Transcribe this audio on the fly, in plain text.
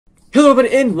Hello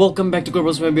everybody and welcome back to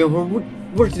KSP Beyond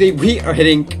Home, where today we are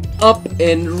heading up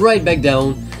and right back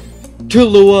down to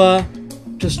Lua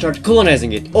to start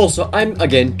colonizing it. Also, I'm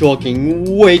again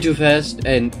talking way too fast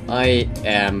and I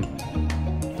am...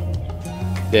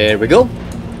 There we go.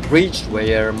 Reached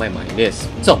where my mind is.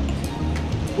 So,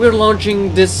 we're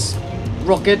launching this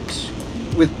rocket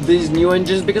with these new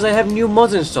engines because I have new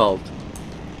mods installed.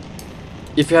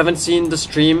 If you haven't seen the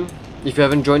stream, if you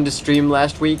haven't joined the stream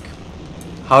last week,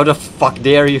 how the fuck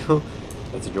dare you?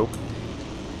 That's a joke.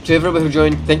 To everybody who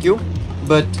joined, thank you.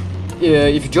 But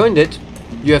if you joined it,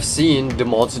 you have seen the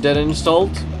mods that I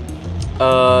installed.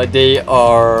 They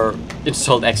are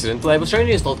installed accidentally. I was trying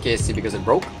to install KSP because it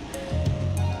broke.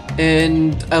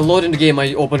 And I load in the game,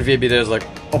 I open VB, there's like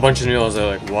a bunch of new mods. I'm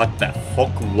like, what the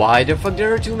fuck? Why the fuck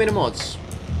there are too many mods?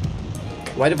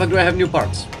 Why the fuck do I have new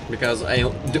parts? Because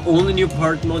the only new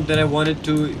part mod that I wanted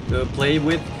to play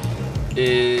with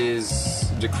is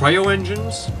the cryo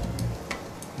engines,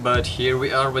 but here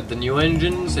we are with the new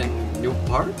engines and new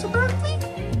parts apparently,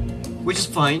 which is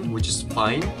fine,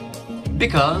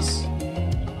 because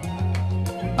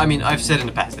I mean, I've said in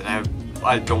the past that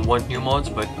I don't want new mods,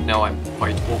 but now I'm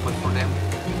quite open for them.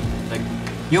 Like,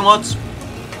 new mods,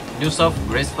 new stuff,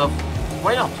 great stuff,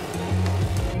 why not?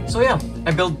 So yeah,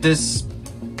 I built this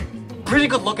pretty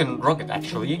good looking rocket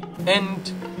actually,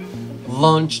 and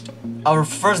launched our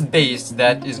first base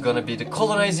that is gonna be the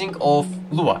colonizing of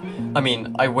Lua. I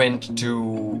mean, I went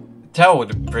to Tau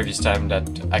the previous time that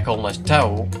I colonized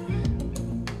Tau,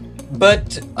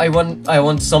 but I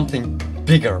want something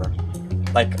bigger.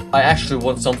 Like, I actually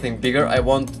want something bigger. I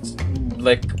want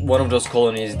like one of those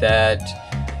colonies that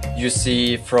you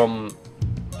see from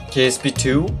KSP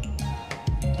 2,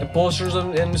 the posters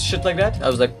and shit like that. I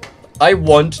was like, I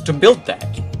want to build that.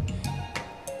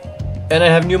 And I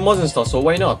have new mods installed, so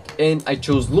why not? And I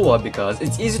chose Lua because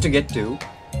it's easy to get to.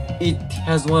 It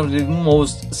has one of the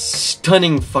most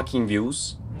stunning fucking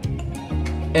views.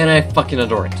 And I fucking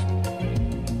adore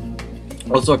it.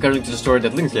 Also, according to the story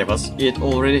that Lynx gave us, it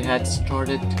already had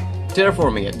started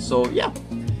terraforming it. So yeah.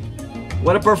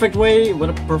 What a perfect way, what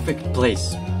a perfect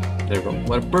place. There we go.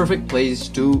 What a perfect place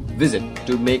to visit,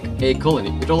 to make a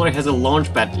colony. It already has a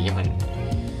launch pad even.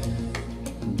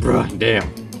 Bruh, damn.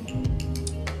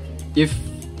 If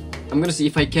I'm gonna see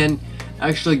if I can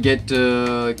actually get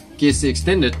KSP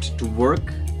extended to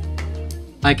work,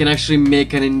 I can actually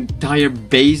make an entire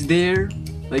base there,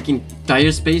 like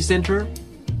entire space center,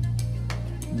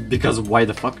 because why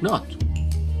the fuck not?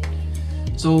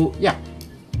 So yeah,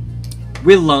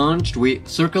 we launched, we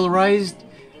circularized,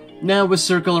 now we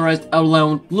circularized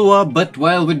around Lua, but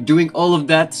while we're doing all of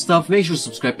that stuff, make sure to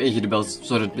subscribe and hit the bell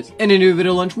so that there's any new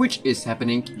video launch, which is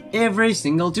happening every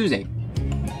single Tuesday.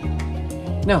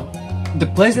 Now, the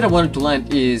place that I wanted to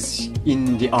land is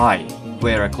in the Eye,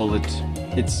 where I call it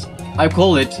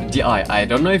the Eye. I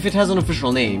don't know if it has an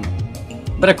official name,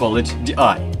 but I call it the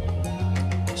Eye.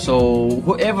 So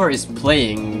whoever is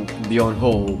playing Beyond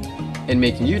Home and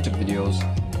making YouTube videos,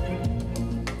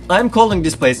 I'm calling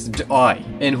this place the Eye,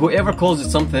 and whoever calls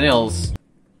it something else,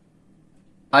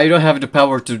 I don't have the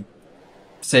power to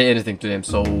say anything to them,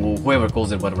 so whoever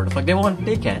calls it whatever the fuck they want,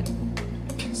 they can.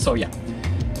 So yeah.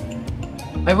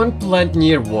 I want to land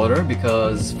near water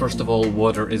because, first of all,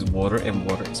 water is water and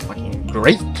water is fucking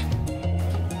great.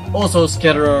 Also,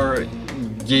 Scatterer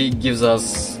gives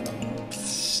us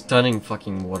stunning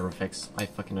fucking water effects. I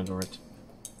fucking adore it.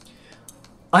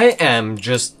 I am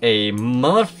just a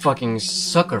motherfucking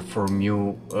sucker for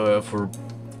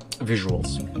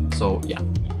visuals. So yeah.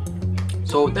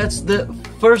 So that's the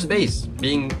first base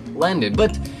being landed,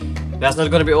 but that's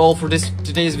not gonna be all for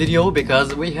today's video,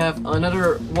 because we have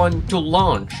another one to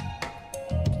launch,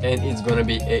 and it's gonna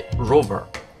be a rover.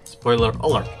 Spoiler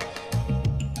alert.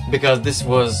 Because this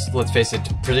was, let's face it,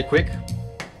 pretty quick.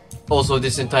 Also,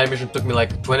 this entire mission took me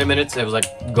like 20 minutes. I was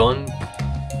like gone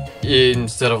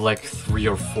instead of like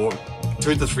 2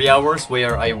 to 3 hours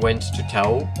where I went to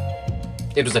Tau.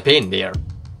 It was a pain there.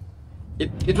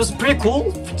 It was pretty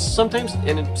cool sometimes,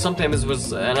 and sometimes it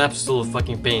was an absolute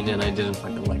fucking pain, and I didn't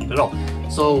fucking like it at all.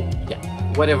 So yeah,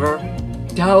 whatever.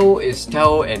 Tau is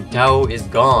Tau, and Tau is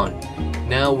gone.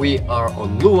 Now we are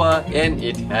on Lua, and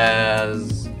it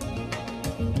has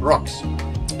rocks.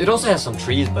 It also has some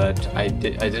trees, but I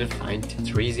didn't find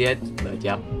trees yet. But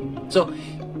yeah. So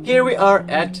here we are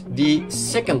at the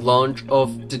second launch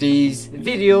of today's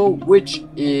video, which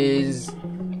is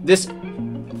this.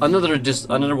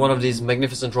 Another one of these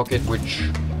magnificent rocket, which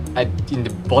in the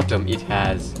bottom it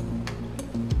has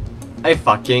a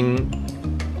fucking,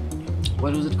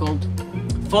 what was it called?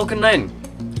 Falcon 9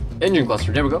 engine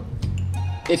cluster. There we go.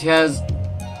 It has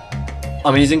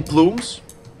amazing plumes,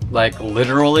 Like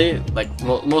literally, like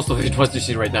most of it what you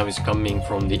see right now is coming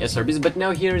from the SRBs, but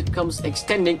now here it comes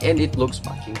extending and it looks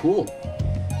fucking cool.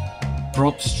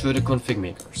 Props to the config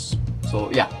makers. So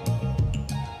yeah,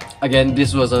 again,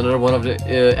 this was another one of the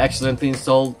excellently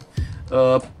installed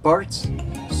parts.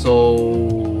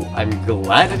 So I'm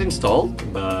glad it installed,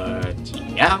 but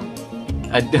yeah,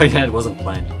 it wasn't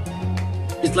planned.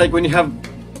 It's like when you have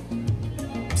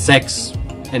sex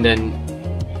and then,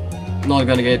 not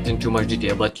gonna get into too much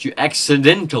detail, but you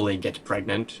accidentally get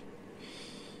pregnant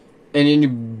and then you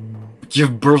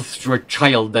give birth to a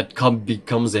child that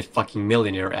becomes a fucking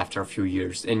millionaire after a few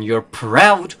years, and you're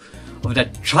proud of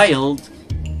that child.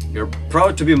 You're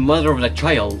proud to be a mother of that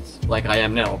child, like I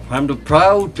am now. I'm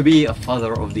proud to be a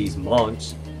father of these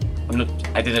mods.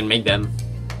 I didn't make them.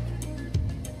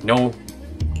 No.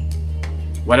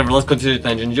 Whatever, let's continue the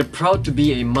tangent. You're proud to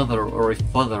be a mother or a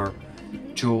father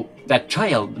to that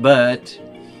child, but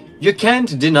you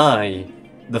can't deny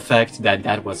the fact that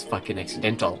that was fucking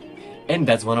accidental. And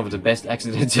that's one of the best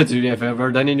accidents that you have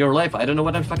ever done in your life. I don't know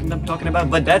what I'm talking about,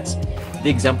 but that's the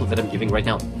example that I'm giving right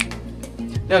now.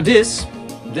 Now this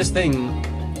thing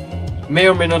may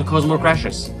or may not cause more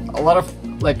crashes. A lot of,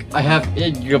 like, I have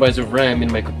 8 GB of RAM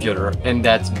in my computer, and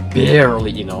that's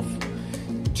barely enough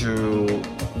to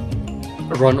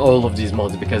run all of these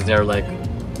mods, because they're like,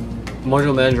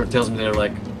 module manager tells me they're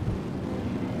like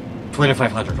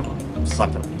 2,500 of them,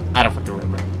 something. I don't fucking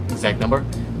remember the exact number,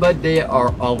 but they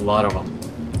are a lot of them.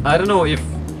 I don't know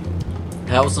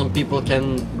how some people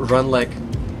can run like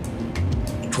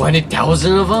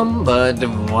 20,000 of them, but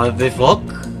what the fuck?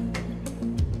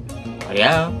 But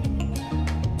yeah.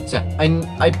 So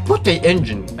I put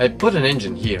an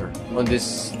engine here on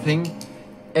this thing,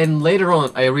 and later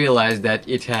on I realized that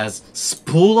it has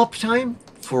spool up time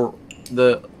for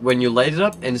when you light it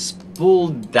up, and spool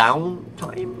down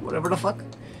time, whatever the fuck,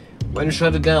 when you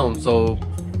shut it down. So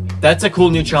that's a cool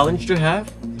new challenge to have.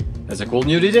 That's a cool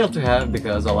new detail to have,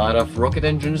 because a lot of rocket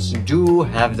engines do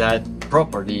have that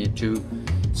property to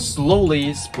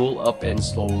slowly spool up and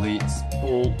slowly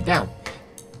spool down.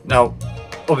 Now,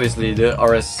 obviously the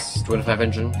RS-25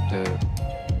 engine, the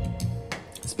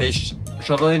space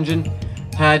shuttle engine,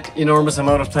 had enormous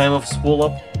amount of time of spool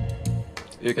up.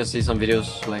 You can see some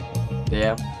videos like,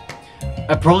 yeah.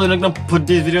 I'm probably not gonna put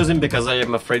these videos in because I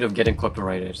am afraid of getting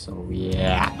copyrighted, so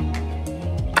yeah.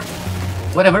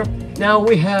 Whatever. Now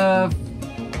we have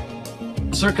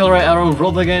circular arrow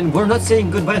road again. We're not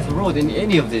saying goodbye to the road in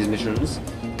any of these missions.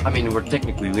 I mean, we're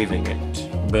technically leaving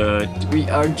it, but we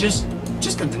are just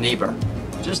at the neighbor,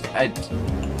 just at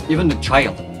even the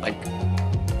child. Like,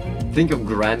 think of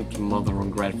grandmother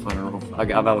and grandfather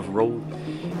of road,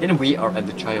 and we are at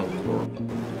the child. Or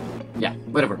yeah,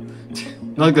 whatever.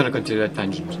 Not gonna continue that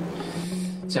tangent.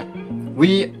 So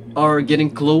we are getting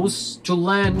close to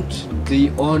land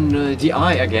on the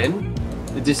eye again.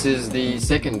 This is the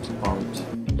second part.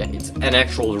 Yeah, it's an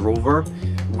actual rover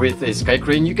with a sky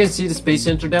crane. You can see the space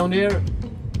center down there.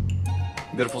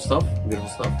 Beautiful stuff. Beautiful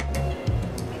stuff.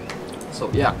 So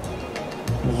yeah,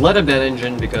 let up that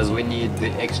engine because we need the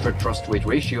extra thrust weight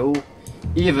ratio,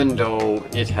 even though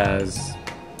it has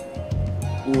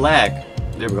lag.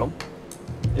 There we go.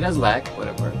 It has lag,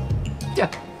 whatever. Yeah.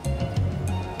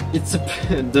 It's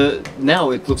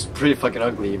now it looks pretty fucking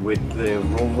ugly with the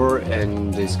rover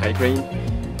and the sky crane,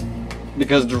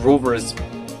 because the rover is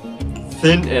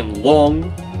thin and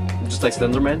long, just like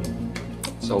Slenderman.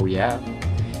 So yeah.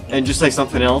 And just like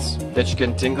something else that you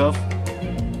can think of.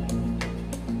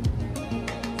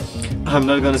 I'm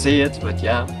not gonna say it, but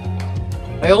yeah.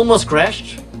 I almost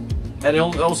crashed, and I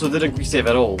also didn't quick save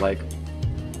at all. Like,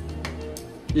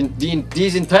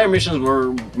 these entire missions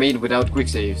were made without quick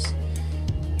saves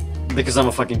because I'm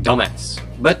a fucking dumbass.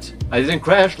 But I didn't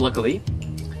crash, luckily,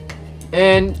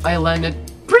 and I landed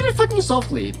pretty fucking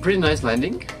softly. Pretty nice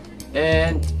landing,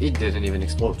 and it didn't even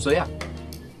explode. So yeah.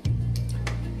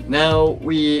 Now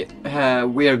we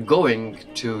are going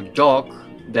to dock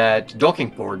that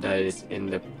docking port that is in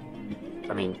the.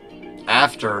 I mean,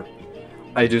 after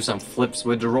I do some flips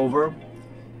with the rover,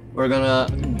 we're gonna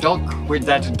dock with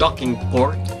that docking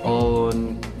port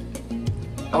on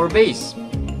our base.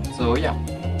 So yeah,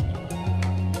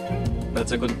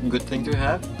 that's a good thing to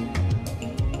have.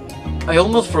 I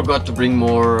almost forgot to bring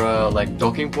more like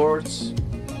docking ports,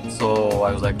 so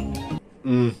I was like,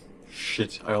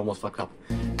 shit, I almost fucked up.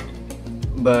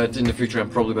 But in the future, I'm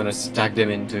probably gonna stack them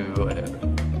into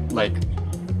like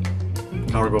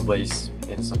cargo place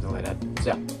and something like that. So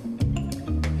yeah.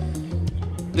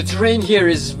 The terrain here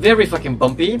is very fucking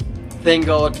bumpy. Thank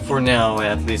God for now,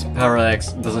 at least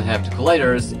Parallax doesn't have the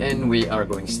colliders and we are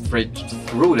going straight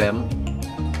through them.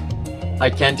 I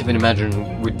can't even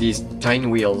imagine with these tiny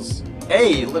wheels.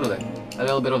 Hey, look at that. A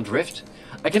little bit of drift.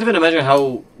 I can't even imagine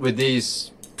how with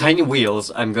these tiny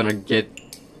wheels I'm gonna get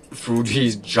through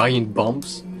these giant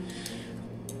bumps.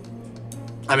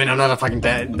 I mean, I'm not a fucking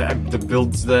tank. The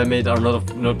builds they made are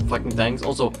not fucking tanks.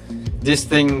 Also, this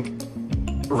thing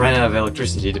ran out of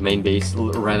electricity. The main base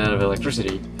ran out of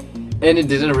electricity, and it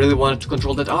didn't really want to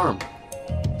control that arm.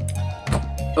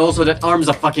 Also, that arm's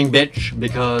a fucking bitch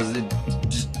because it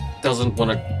just doesn't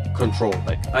want to control.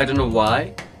 Like, I don't know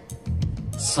why.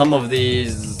 Some of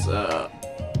these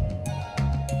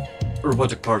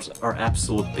robotic parts are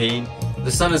absolute pain.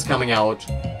 The sun is coming out.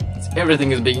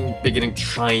 Everything is beginning to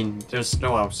shine. There's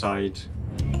snow outside.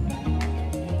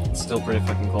 It's still pretty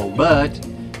fucking cold, but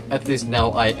at least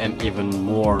now I am even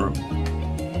more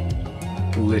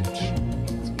lit.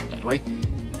 That way.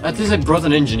 At least I brought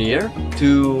an engineer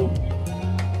to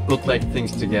put like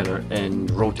things together and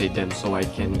rotate them so I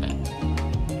can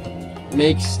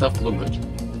make stuff look good.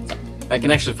 I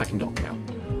can actually fucking dock now.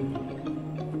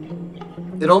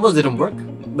 It almost didn't work,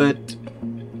 but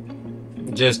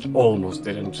just almost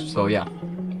didn't. So yeah,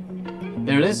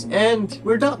 there it is, and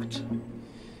we're docked.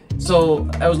 So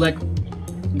I was like,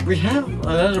 we have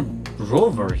another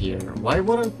rover here. Why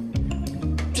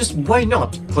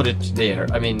not put it there?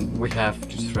 I mean, we have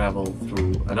to travel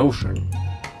through an ocean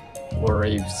or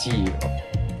a sea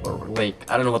or lake.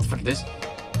 I don't know what the fuck it is.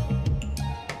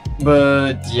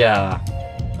 But yeah,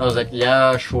 I was like,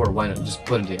 yeah, sure, why not? Just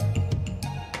put it there.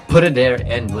 Put it there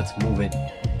and let's move it.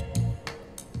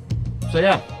 So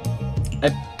yeah, I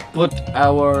put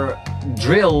our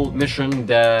drill mission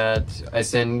that I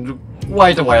sent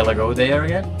quite a while ago there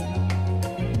again.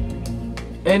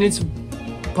 And it's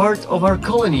part of our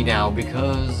colony now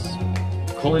because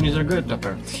colonies are good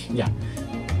apparently. Yeah.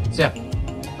 So yeah,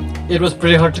 it was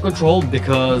pretty hard to control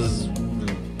because,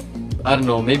 I don't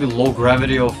know, maybe low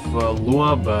gravity of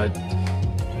Lua, but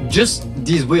just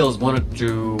these wheels wanted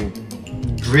to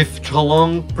drift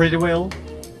along pretty well.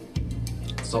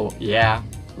 So yeah,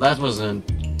 that wasn't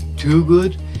too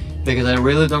good because I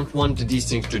really don't want these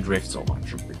things to drift so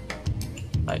much.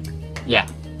 Like, yeah,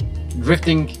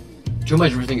 too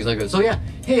much drifting is not good. So yeah,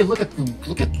 hey, look at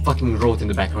fucking road in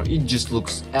the background. It just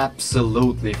looks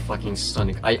absolutely fucking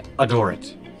stunning. I adore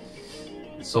it.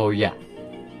 So yeah.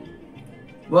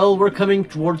 Well, we're coming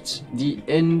towards the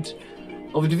end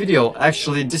of the video.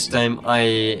 Actually, this time I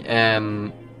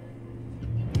am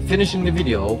finishing the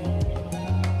video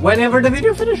whenever the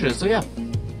video finishes, so yeah.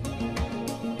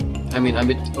 I mean, a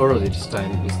bit early this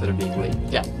time instead of being late.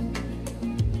 Yeah.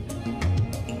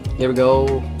 Here we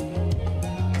go.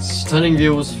 Stunning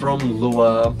views from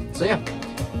Lua. So yeah.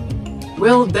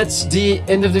 Well, that's the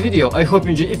end of the video. I hope you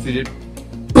enjoyed. If you did,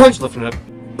 punch left and up,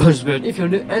 punch the if you're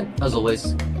new, and as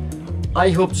always,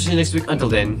 I hope to see you next week. Until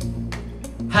then,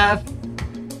 have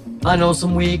an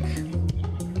awesome week.